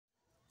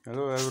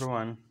Hello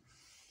everyone,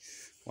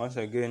 once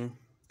again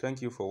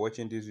thank you for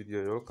watching this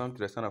video. Welcome to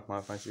the Son of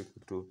Man Fancy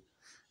Crypto.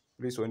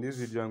 Please, on this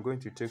video I'm going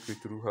to take you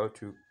through how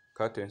to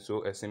cut and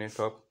sew a snake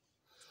top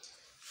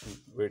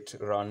with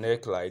round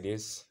neck like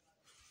this,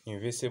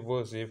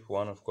 invisible zip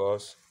one of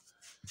course,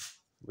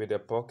 with a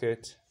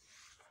pocket,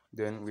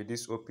 then with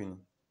this opening.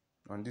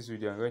 On this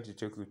video I'm going to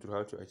take you through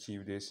how to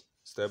achieve this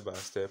step by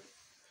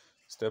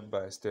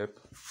step,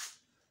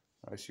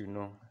 as you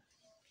know.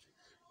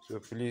 So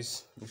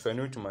please, if you're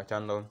new to my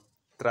channel,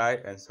 try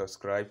and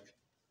subscribe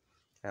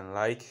and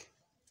like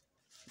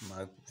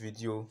my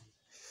video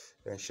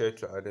and share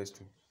to others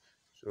too.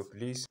 So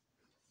please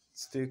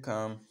stay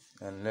calm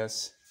and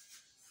let's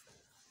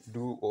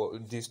do all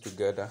this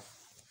together.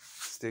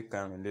 Stay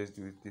calm and let's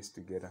do this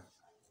together.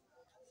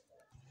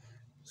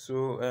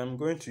 So I'm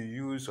going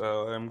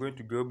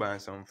to go by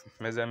some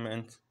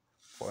measurement.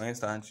 For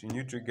instance, you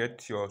need to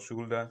get your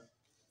shoulder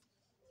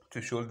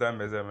to shoulder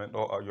measurement,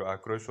 or your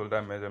across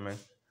shoulder measurement,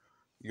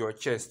 your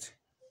chest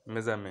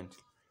measurement,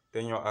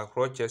 then your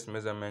across chest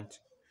measurement.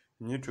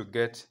 You need to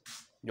get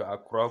your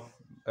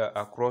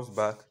across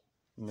back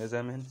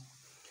measurement.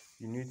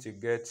 You need to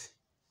get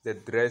the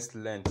dress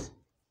length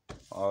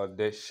or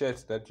the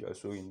shirt that you are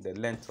sewing, the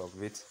length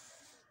of it.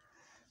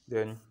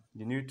 Then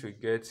you need to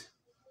get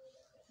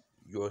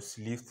your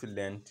sleeve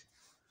length.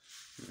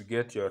 You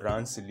get your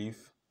round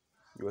sleeve,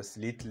 your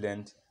slit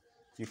length.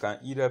 You can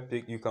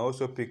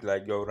also pick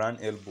like your round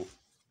elbow.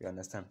 You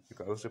understand? You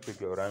can also pick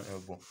your round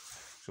elbow.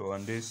 So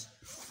on this,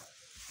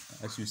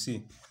 as you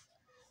see,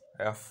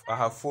 I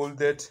have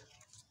folded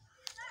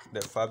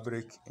the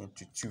fabric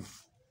into two.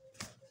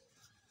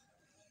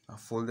 I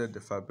folded the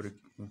fabric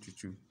into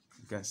two.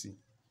 You can see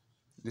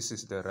this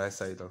is the right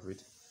side of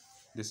it,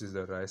 this is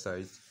the right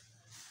side,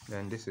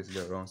 then this is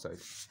the wrong side.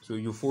 So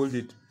you fold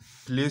it,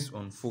 place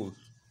on fold.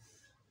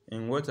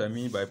 And what I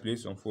mean by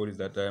place on fold is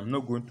that I am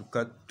not going to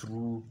cut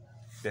through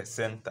the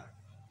center.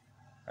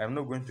 I'm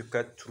not going to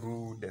cut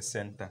through the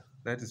center.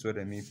 That is what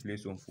I mean,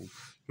 place on fold.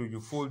 So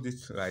you fold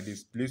it like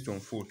this, place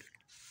on fold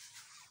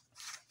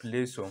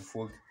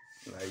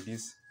like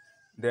this.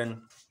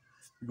 Then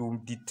you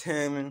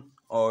determine,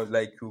 or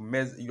like you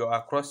measure your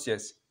across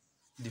chest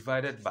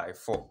divided by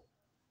 4.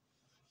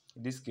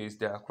 In this case,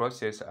 the across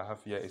chest I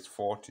have here is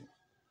 40.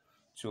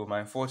 So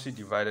my 40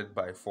 divided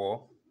by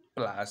 4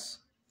 plus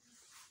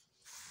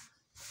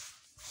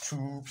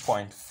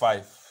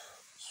 2.5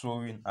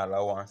 sewing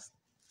allowance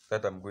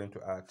that I'm going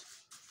to add.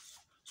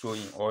 So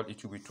in all,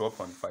 it will be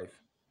 12.5.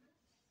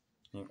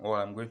 In all,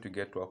 I'm going to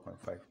get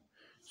 12.5.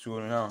 So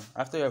now,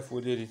 after you have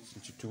folded it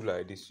into two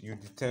like this, you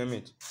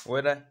determine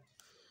whether,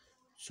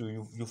 so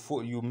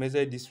you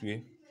measure this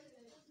way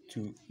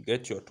to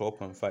get your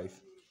 12.5. You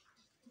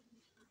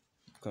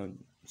can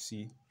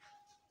see.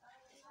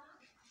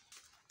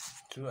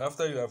 So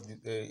after you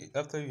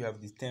have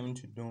determined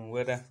to know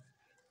whether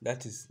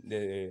that is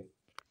the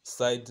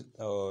side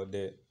or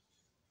the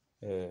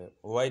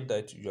white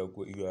that you are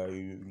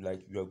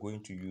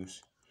going to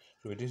use.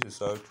 So this is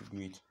how to do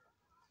it.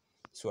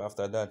 So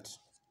after that,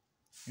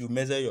 you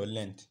measure your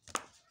length,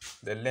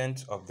 the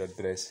length of the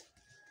dress.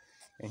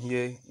 And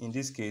here in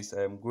this case,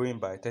 I am going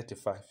by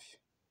 35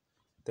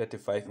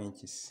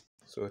 inches.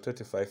 So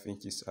 35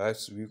 inches,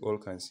 as we all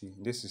can see,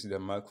 this is the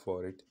mark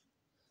for it,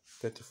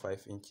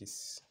 35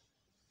 inches.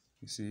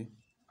 You see,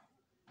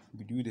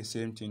 we do the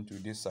same thing to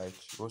this side.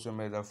 You also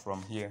measure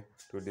from here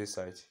to this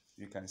side.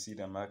 You can see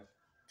the mark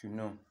to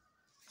know,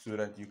 so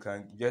that you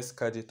can just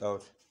cut it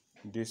out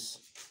this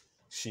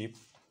shape.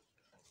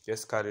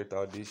 Just cut it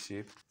out this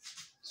shape.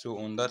 So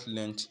on that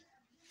length,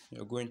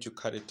 you're going to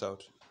cut it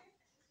out.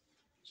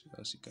 So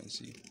as you can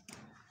see,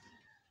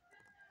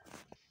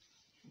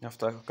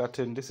 after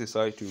cutting, this is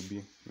how it will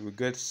be. You will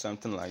get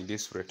something like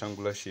this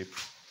rectangular shape.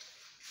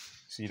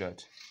 See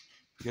that?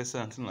 Get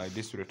something like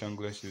this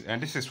rectangular shape,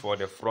 and this is for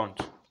the front.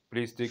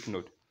 Please take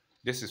note,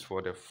 this is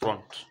for the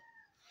front.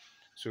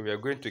 So we are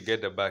going to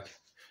get the back.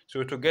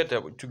 So to get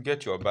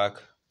your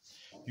back,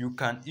 you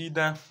can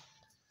either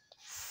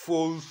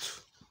fold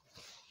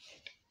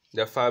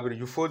the fabric.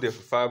 You fold the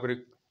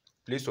fabric,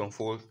 place on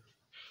fold,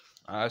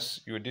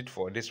 as you did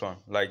for this one,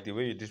 like the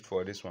way you did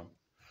for this one.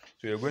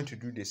 So you're going to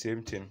do the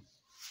same thing.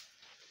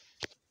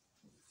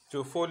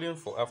 So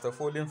after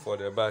folding for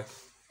the back,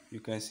 you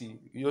can see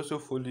you also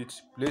fold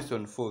it, place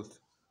on fold.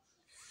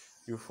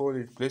 You fold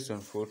it, place on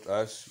fold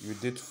as you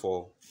did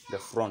for the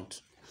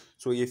front.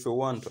 So if you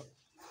want,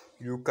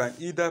 you can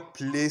either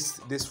place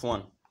this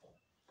one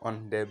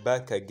on the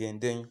back again,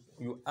 then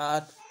you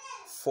add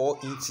 4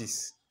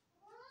 inches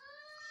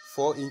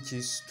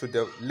to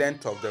the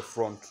length of the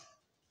front.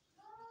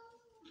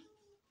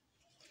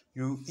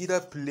 You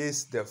either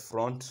place the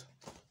front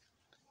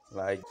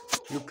like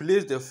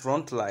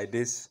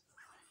this,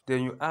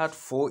 then you add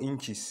 4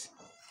 inches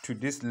to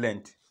this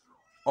length,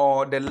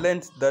 or the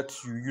length that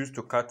you used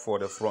to cut for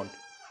the front.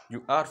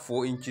 You add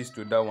 4 inches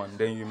to that one,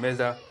 then you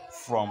measure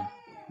from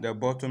the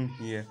bottom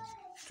here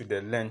to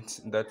the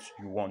length that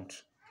you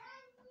want.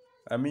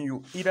 I mean,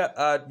 you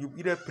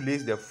either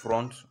place the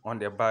front on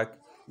the back,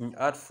 you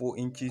add 4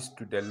 inches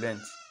to the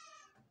length.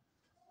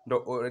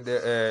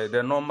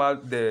 the normal,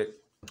 the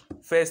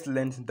first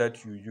length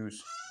that you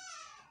use.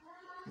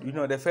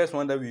 The first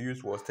one that we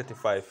used was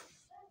 35.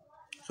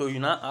 So you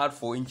now add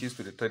 4 inches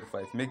to the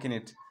 35, making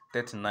it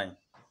 39.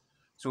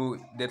 So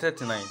the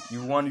 39,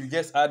 you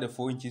just add the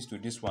 4 inches to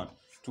this one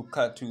to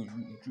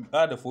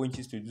add the 4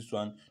 inches to this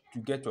one to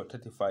get your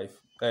 35,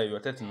 your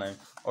 39,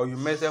 or you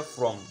measure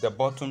from the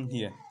bottom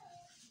here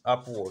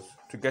upwards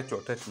to get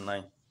your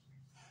 39.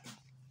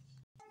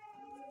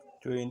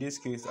 So in this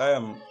case, I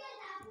am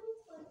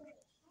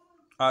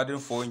adding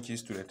 4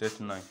 inches to the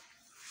 39,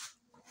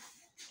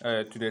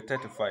 to the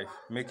 35,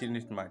 making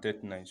it my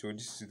 39. So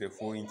this is the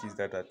 4 inches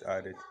that I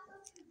added.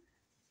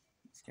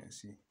 As you can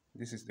see,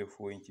 this is the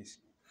 4 inches.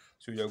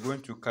 So you're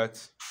going to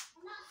cut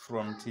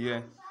from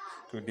here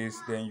to this,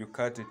 then you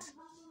cut it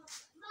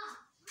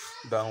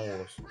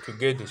downwards to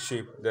get the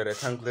shape, the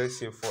rectangular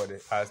shape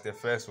as the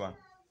first one.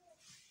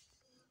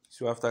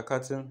 So after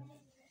cutting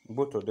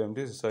both of them,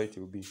 this is how it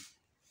will be.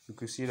 You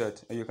can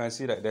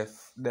see that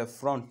the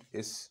front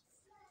is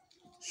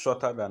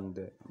shorter than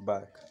the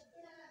back,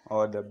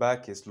 or the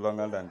back is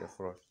longer than the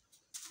front.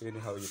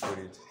 Anyhow you put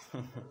it.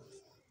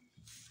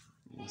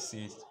 You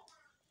see it.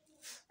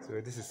 So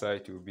this is how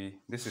it will be.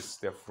 This is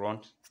the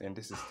front and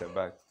this is the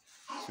back.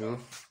 So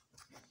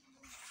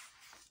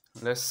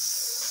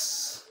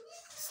let's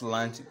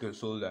slant the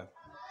shoulder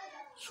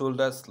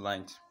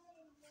slant.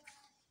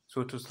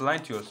 So to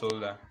slant your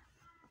shoulder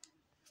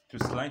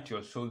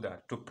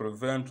to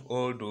prevent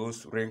all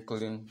those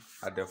wrinkling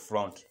at the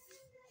front.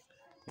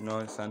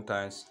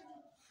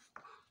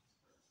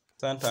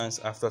 Sometimes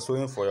after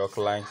sewing for your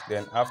client,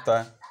 then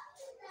after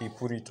he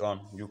put it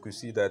on, you can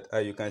see that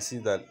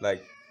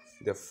like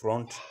the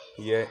front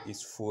here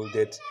is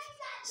folded,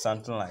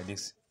 something like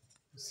this.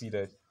 You see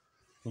that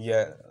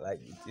here,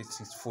 like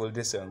it's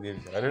folded and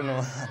wavy. I don't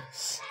know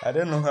I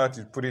don't know how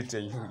to put it,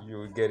 you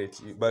will get it.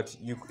 But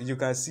you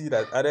can see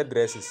that other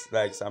dresses,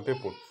 like some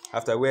people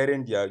after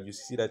wearing you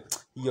see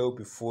that here will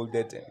be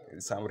folded,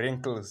 some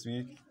wrinkles,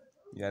 you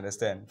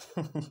understand.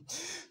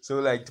 So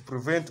like to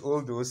prevent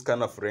all those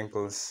kind of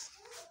wrinkles,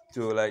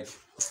 so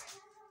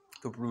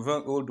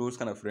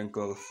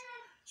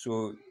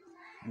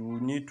you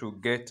need to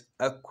get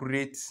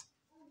accurate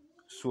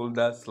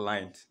shoulder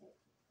slant.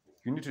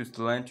 You need to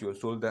slant your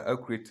shoulder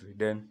accurately.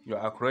 Then your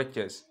accurate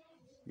chest,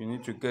 you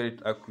need to get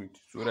it accurate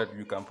so that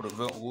you can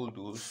prevent all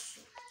those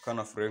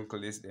kind of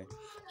wrinkles there.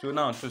 So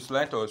now to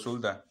slant our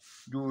shoulder,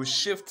 you will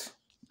shift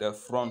the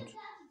front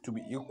to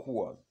be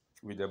equal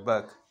with the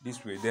back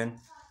this way. Then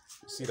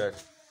you see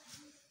that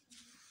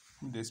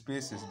the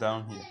space is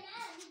down here.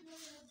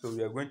 So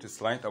we are going to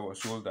slant our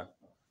shoulder.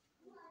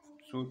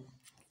 So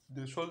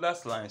the shoulder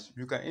slants,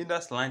 you can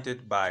either slant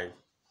it by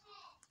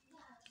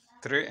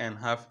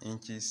 3.5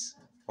 inches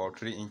or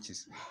 3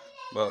 inches,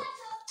 but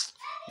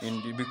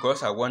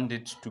because I want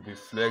it to be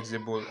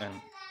flexible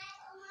and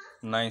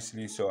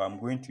nicely, so I'm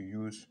going to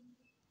use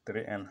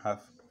 3.5.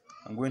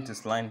 I'm going to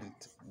slant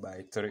it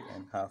by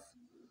 3.5.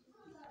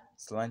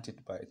 Slant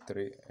it by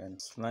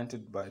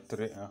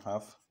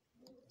 3.5.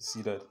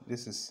 See that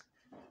this is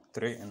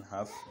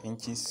 3.5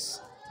 inches.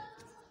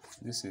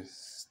 This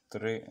is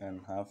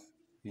 3.5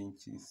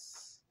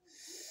 inches.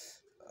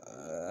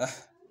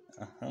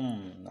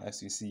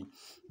 As you see,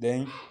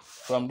 then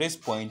from this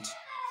point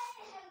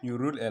you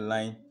rule a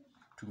line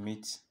to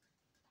meet.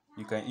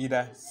 You can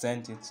either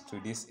send it to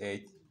this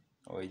edge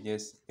or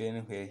just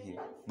anywhere here,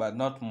 but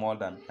not more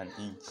than an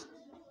inch.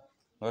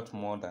 Not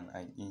more than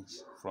an inch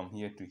from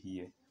here to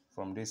here,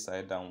 from this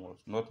side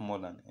downwards, not more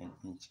than an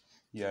inch.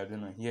 I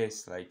don't know, here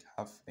is like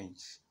half inch.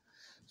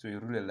 So you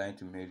rule a line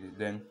to measure it.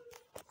 Then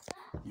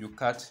you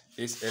cut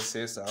this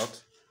excess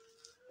out.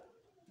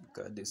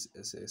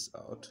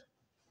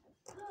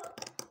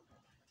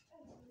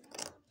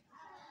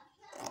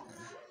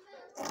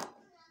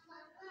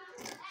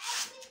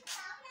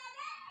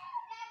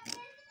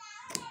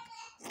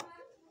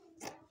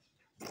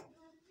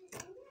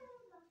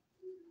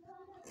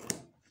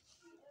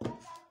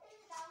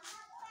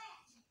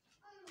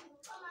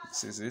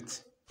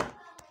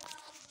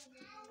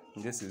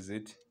 This is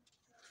it.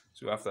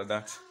 So after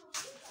that,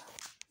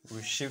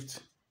 we shift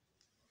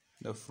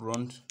the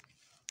front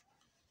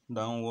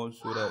downwards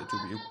so that it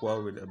will be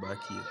equal with the back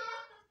here.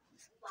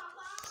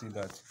 See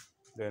that?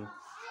 Then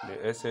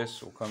the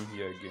excess will come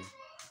here again,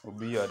 will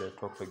be at the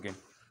top again.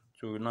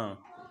 So now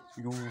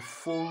you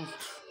fold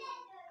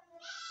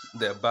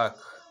the back.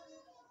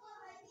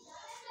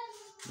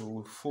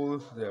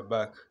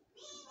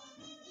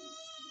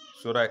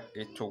 So that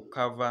it will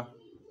cover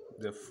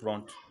the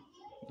front,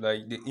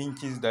 like the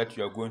inches that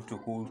you are going to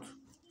hold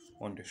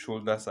on the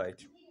shoulder side.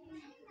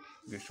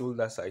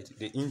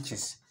 The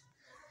inches,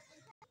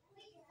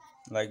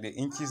 like the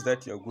inches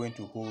that you are going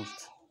to hold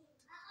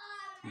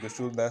the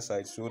shoulder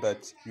side, so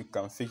that you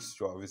can fix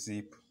your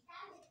zip.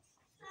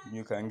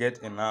 You can get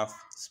enough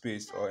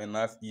space or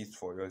enough ease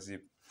for your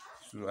zip.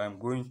 So I'm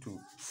going to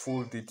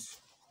fold it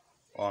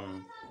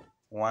on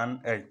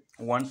 1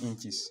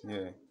 inches.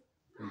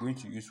 I'm going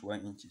to use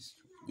 1 inches.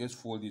 Just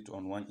fold it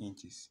on 1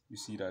 inches. You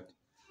see that?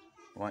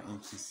 1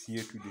 inch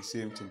here to the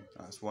same thing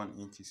as 1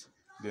 inch.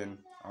 Then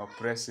I'll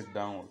press it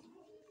downward.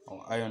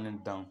 I'll iron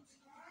it down.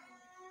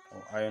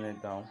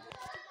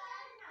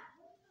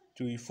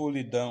 So you fold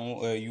it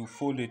down. You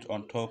fold it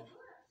on top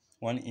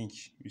 1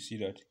 inch. You see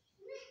that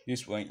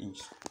this 1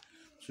 inch.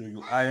 So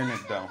you iron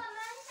it down.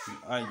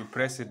 You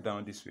press it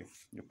down this way.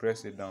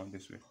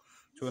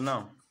 So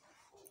now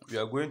we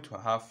are going to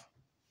have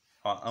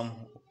our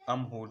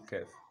armhole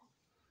curve.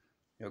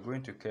 We are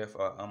going to curve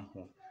our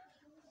armhole.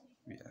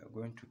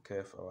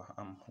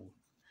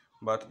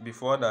 But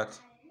before that,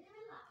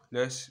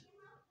 let's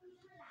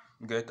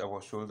get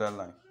our shoulder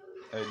line.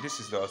 This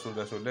is our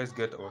shoulder, so let's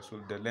get our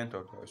shoulder, the length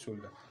of our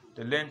shoulder.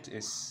 The length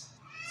is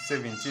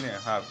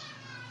 17.5.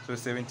 So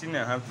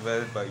 17.5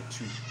 divided by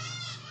 2,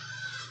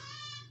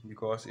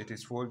 because it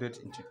is folded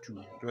into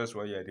 2. That's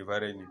why you are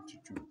dividing into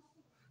 2.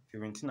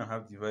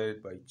 17.5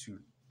 divided by 2.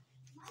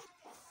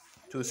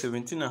 So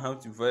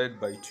 17.5 divided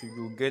by 2,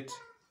 you get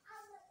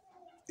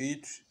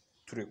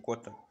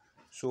 8.75.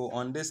 So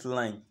on this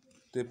line,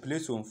 the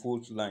place on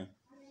fold line,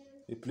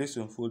 you place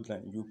your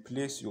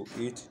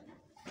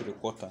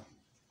 8.75.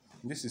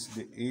 This is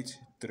the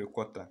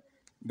 8.75.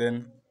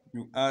 Then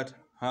you add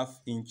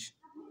half inch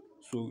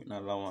sewing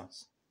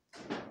allowance.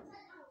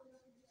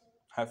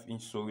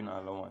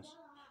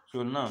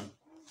 So now,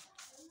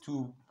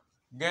 to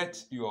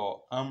get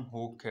your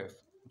armhole curve,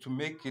 to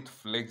make it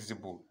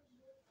flexible,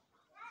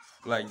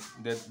 like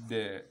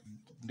the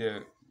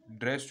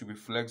dress to be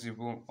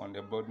flexible on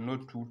the body,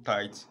 not too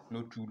tight,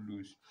 not too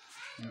loose,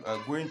 you are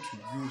going to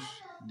use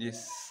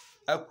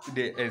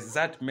the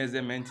exact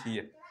measurement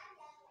here,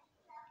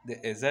 the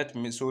exact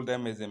shoulder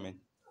measurement.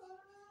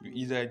 You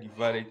either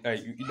divide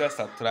it, you either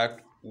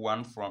subtract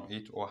 1 from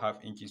it or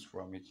half inches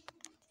from it.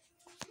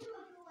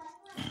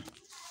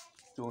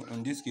 So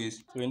in this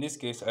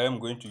case, I am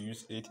going to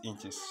use 8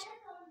 inches.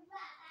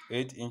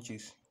 8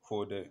 inches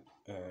for the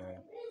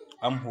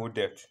armhole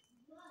depth.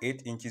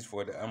 8 inches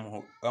for the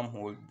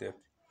armhole depth.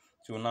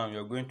 So now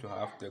you're going to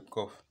have the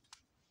curve.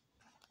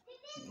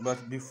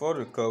 But before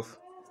the curve,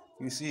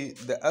 you see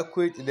the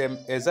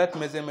exact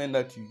measurement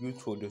that you use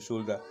for the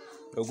shoulder.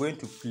 You're going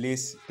to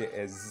place the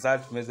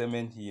exact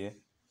measurement here.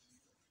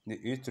 The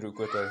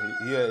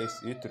 8.75 here is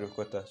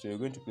 8.75. So you're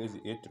going to place the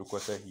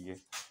 8.75 here.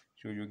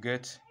 So you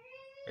get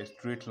a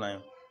straight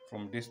line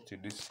from this to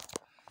this.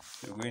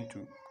 You're going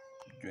to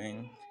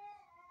join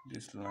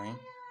this line.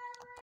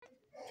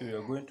 So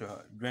you're going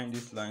to join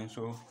this line.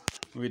 So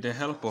with the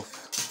help of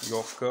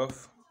your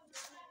curve,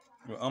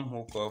 your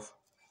armhole curve,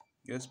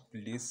 just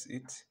place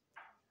it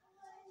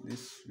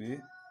this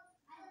way.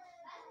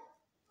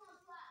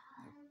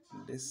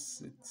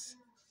 Place it.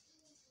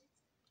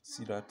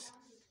 See that?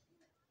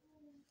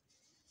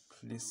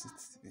 Place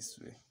it this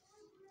way.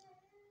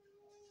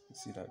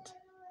 See that?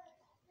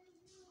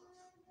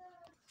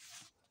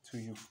 So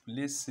you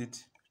place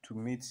it to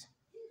meet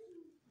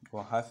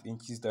your half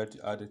inches that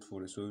you added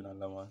for the sewing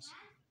allowance.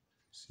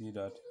 See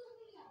that?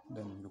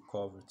 Then you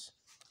curve it.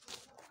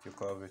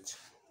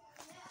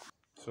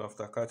 So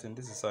after cutting,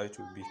 this is how it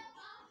will be.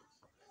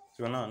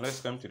 So now let's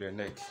come to the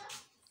neck.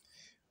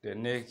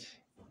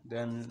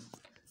 Then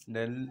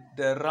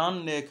the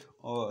round neck,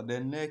 or the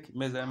neck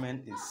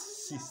measurement is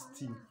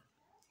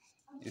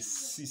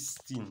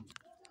 16.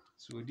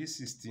 So this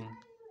 16,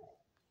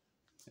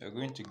 you're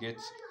going to get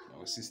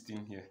our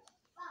 16 here.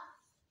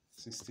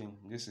 16.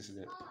 This is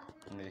the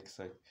neck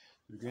side.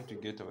 We're going to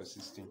get our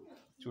 16.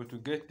 So to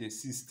get the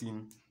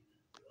 16,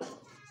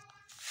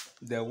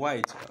 the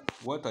white,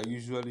 what I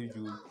usually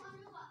do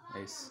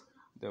is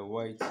the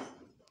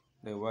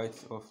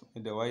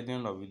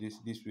widening of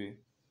this way.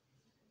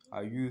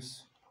 I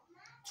use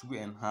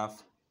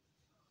 2.5.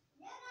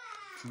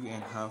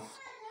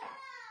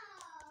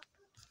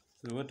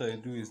 So what I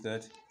do is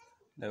that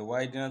the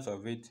wideness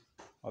of it,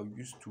 I'll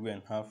use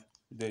 2.5.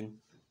 Then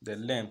the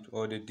length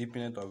or the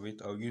deepness of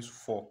it, I'll use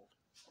 4.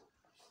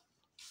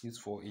 It's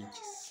 4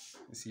 inches.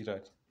 You see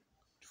that?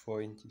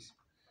 4 inches.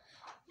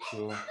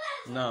 So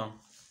now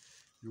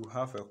you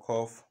have a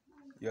curve.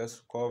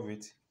 Just curve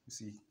it. You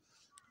see,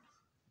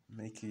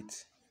 make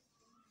it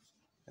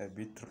a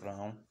bit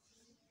round.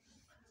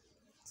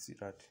 See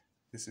that?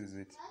 This is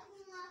it.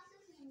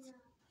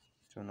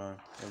 So now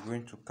we're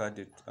going to cut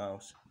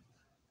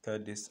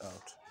this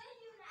out.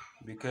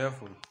 Be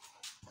careful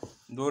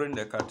during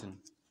the cutting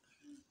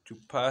to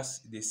pass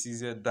the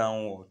scissors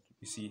downward.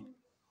 You see,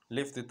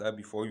 lift it up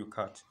before you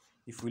cut.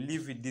 If you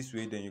leave it this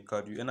way, then you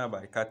end up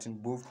by cutting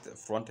both the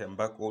front and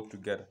back all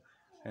together,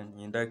 and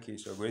in that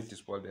case you're going to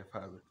spoil the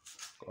fabric.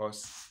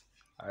 Because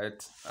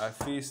I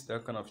faced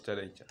that kind of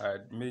challenge. I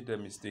had made a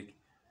mistake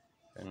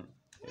and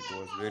it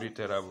was very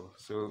terrible.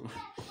 So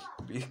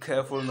be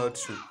careful not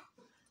to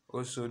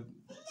also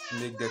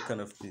make that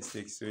kind of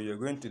mistake. So you're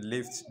going to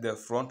lift the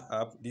front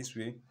up this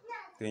way,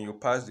 then you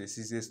pass the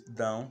scissors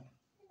down,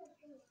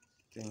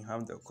 then you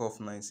have the curve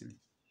nicely.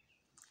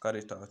 Cut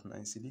it out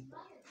nicely.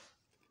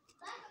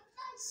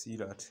 See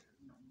that?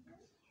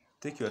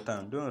 Take your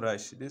time, don't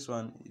rush. This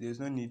one, there's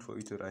no need for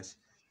you to rush.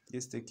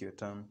 Just take your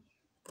time,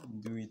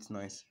 do it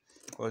nice,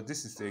 because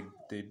this is the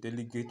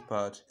delicate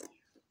part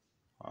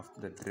of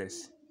the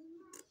dress.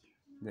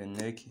 The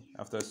neck,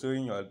 after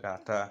sewing your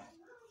data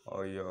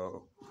or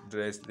your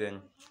dress,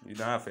 then you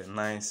don't have a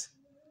nice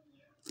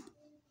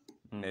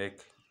neck.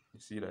 You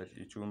see that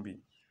it won't be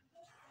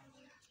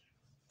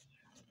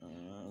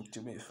it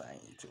will be fine.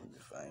 It will be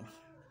fine.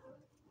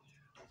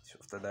 So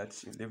after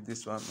that, you leave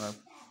this one up,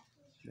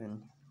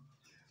 then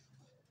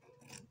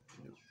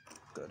you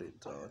cut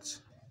it out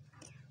this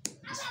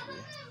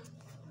way.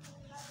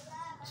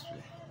 This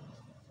way.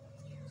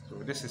 So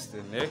this is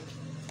the neck.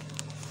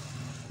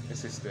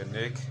 This is the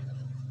neck.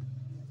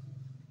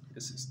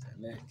 This is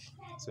the neck.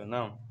 So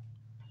now,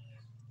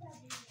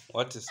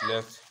 what is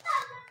left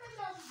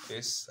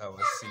is our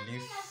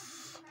sleeve.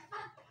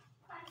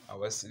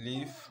 Our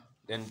sleeve,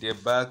 then the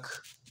back,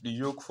 the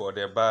yoke for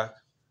the back,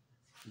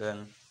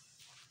 then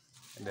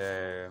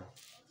the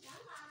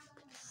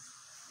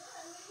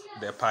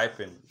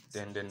piping,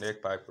 then the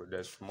neck piping.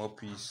 There's small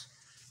piece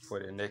for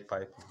the neck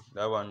piping.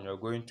 That one you're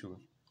going to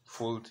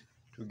fold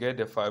to get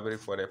the fabric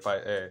for the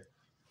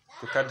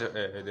to cut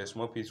the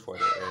small piece for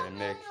the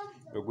neck.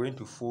 You're going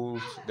to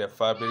fold the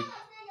fabric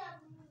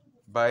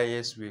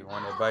bias way,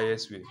 on a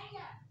bias way,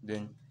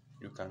 then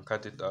you can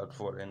cut it out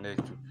for the neck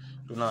too.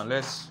 So now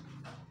let's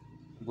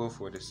go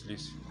for the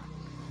sleeves.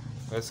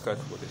 Let's cut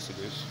for the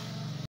sleeves.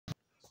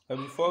 And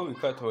before we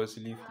cut our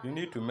sleeve, you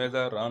need to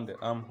measure around the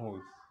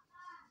armhole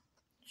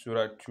so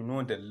that you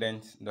know the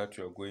length that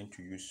you are going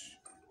to use.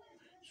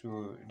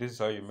 So this is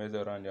how you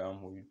measure around the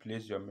armhole. You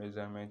place your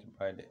measurement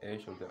by the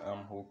edge of the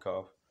armhole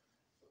curve,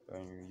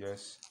 and you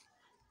just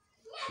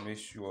make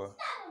sure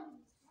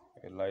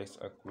it lies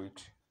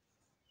accurate.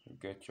 You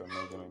get your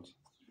measurement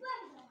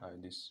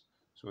like this.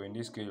 So in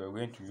this case, you are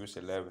going to use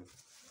 11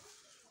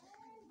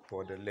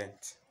 for the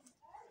length.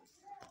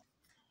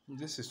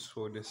 This is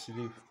for the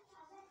sleeve.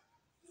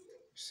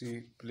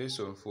 See, place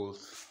on fold.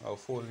 I'll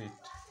fold it.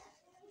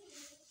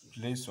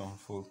 Place on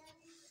fold.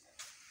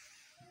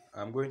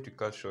 I'm going to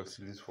cut short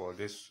sleeves for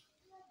this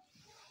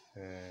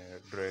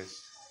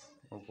dress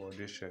or for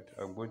this shirt.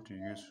 I'm going to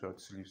use short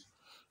sleeves.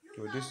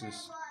 So this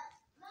is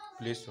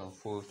placed on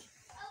fold,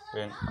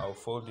 then I'll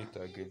fold it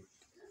again.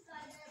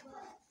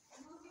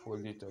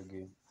 Fold it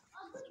again.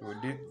 So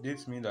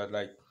this means that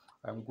like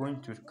I'm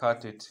going to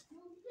cut it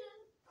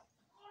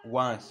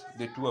once,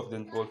 the two of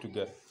them all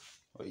together.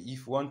 Or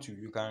if you want to,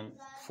 you can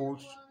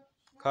fold,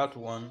 cut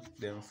one,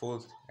 then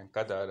fold and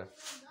cut the other.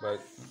 But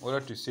in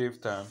order to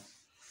save time,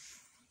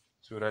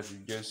 so that you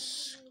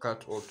just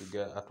cut all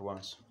together at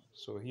once.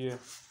 So here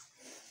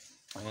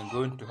I am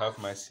going to have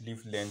my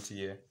sleeve length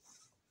here,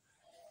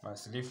 my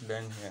sleeve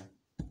length here,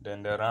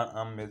 then the round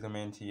arm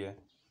measurement here,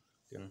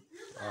 then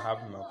I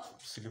have my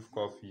sleeve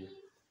cuff here.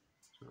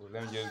 So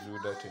let me just do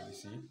that and you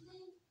see.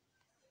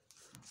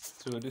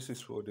 So this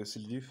is for the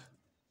sleeve.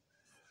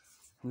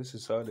 This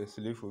is how the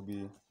sleeve will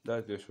be.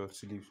 That's the short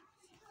sleeve.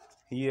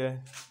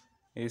 Here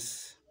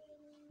is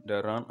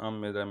the round arm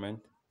measurement.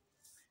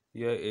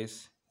 Here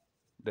is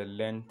the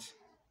length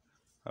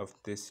of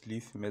the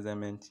sleeve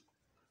measurement.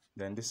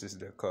 Then this is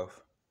the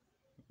cuff.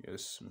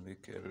 Just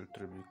make a little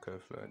bit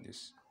curve like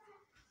this.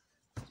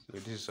 So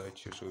this is how it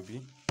should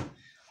be.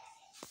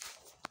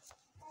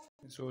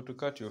 So to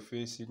cut your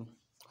facing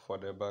for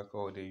the back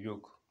or the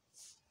yoke,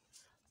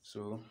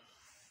 so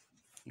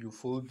you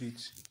fold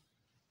it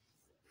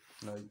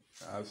like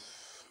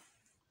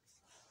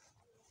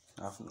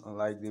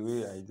like the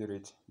way I did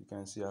it. You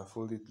can see I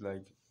fold it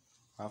like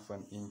half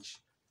an inch,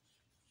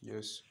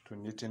 just to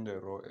neaten the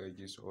raw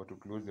edges or to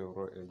close the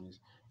raw edges.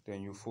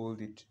 Then you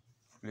fold it,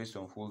 place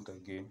on fold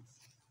again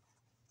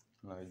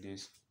like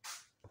this,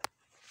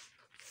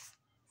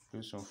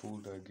 place on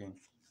fold again.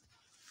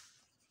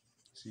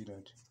 See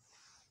that?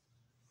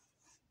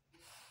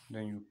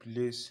 Then you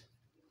place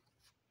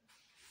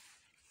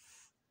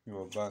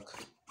your back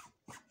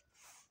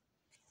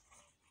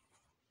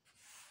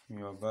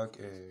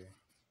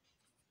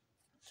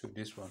to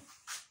this one.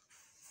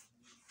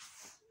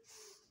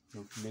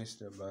 You place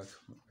the back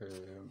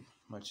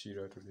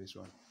material to this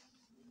one.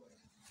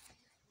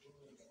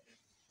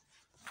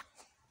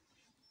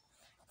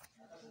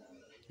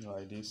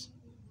 Like this.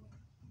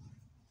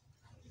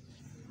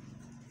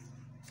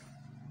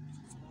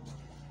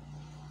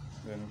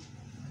 Then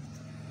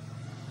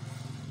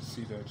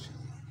see that.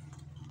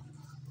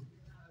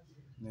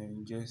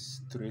 Then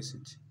just trace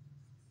it,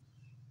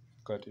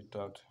 cut it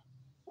out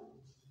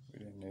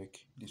with the neck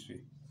this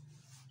way.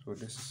 So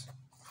this is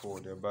for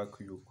the back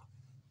yoke.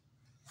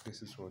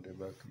 This is for the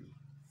back yoke.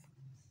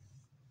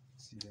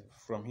 See that?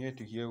 From here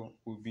to here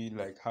will be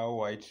like how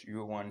wide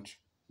you want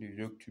the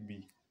yoke to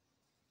be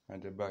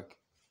at the back.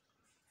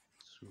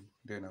 So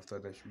then after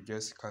that, you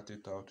just cut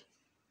it out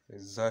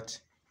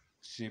exact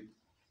shape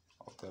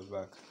of the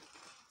back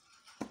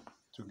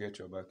to get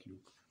your back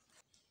yoke.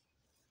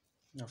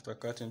 After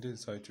cutting, this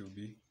is how it will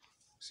be.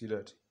 See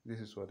that? This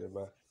is for the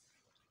back.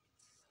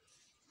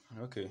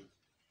 Okay.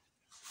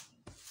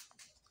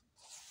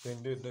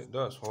 Then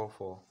that's all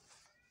for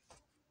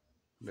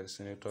the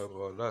senator,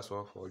 or that's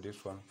all for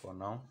this one for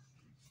now.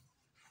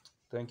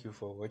 Thank you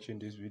for watching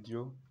this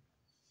video.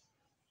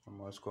 I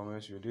must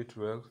comment you did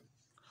well.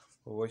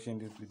 for watching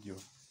this video.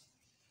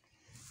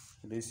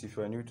 Please, if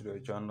you are new to the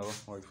channel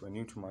or if you are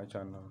new to my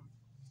channel,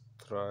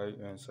 try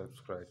and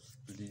subscribe.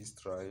 Please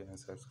try and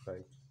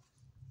subscribe,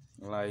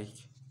 like,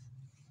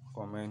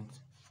 comment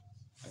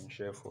and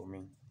share for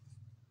me.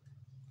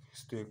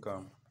 Stay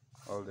calm.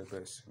 All the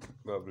best.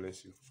 God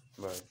bless you.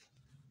 Bye.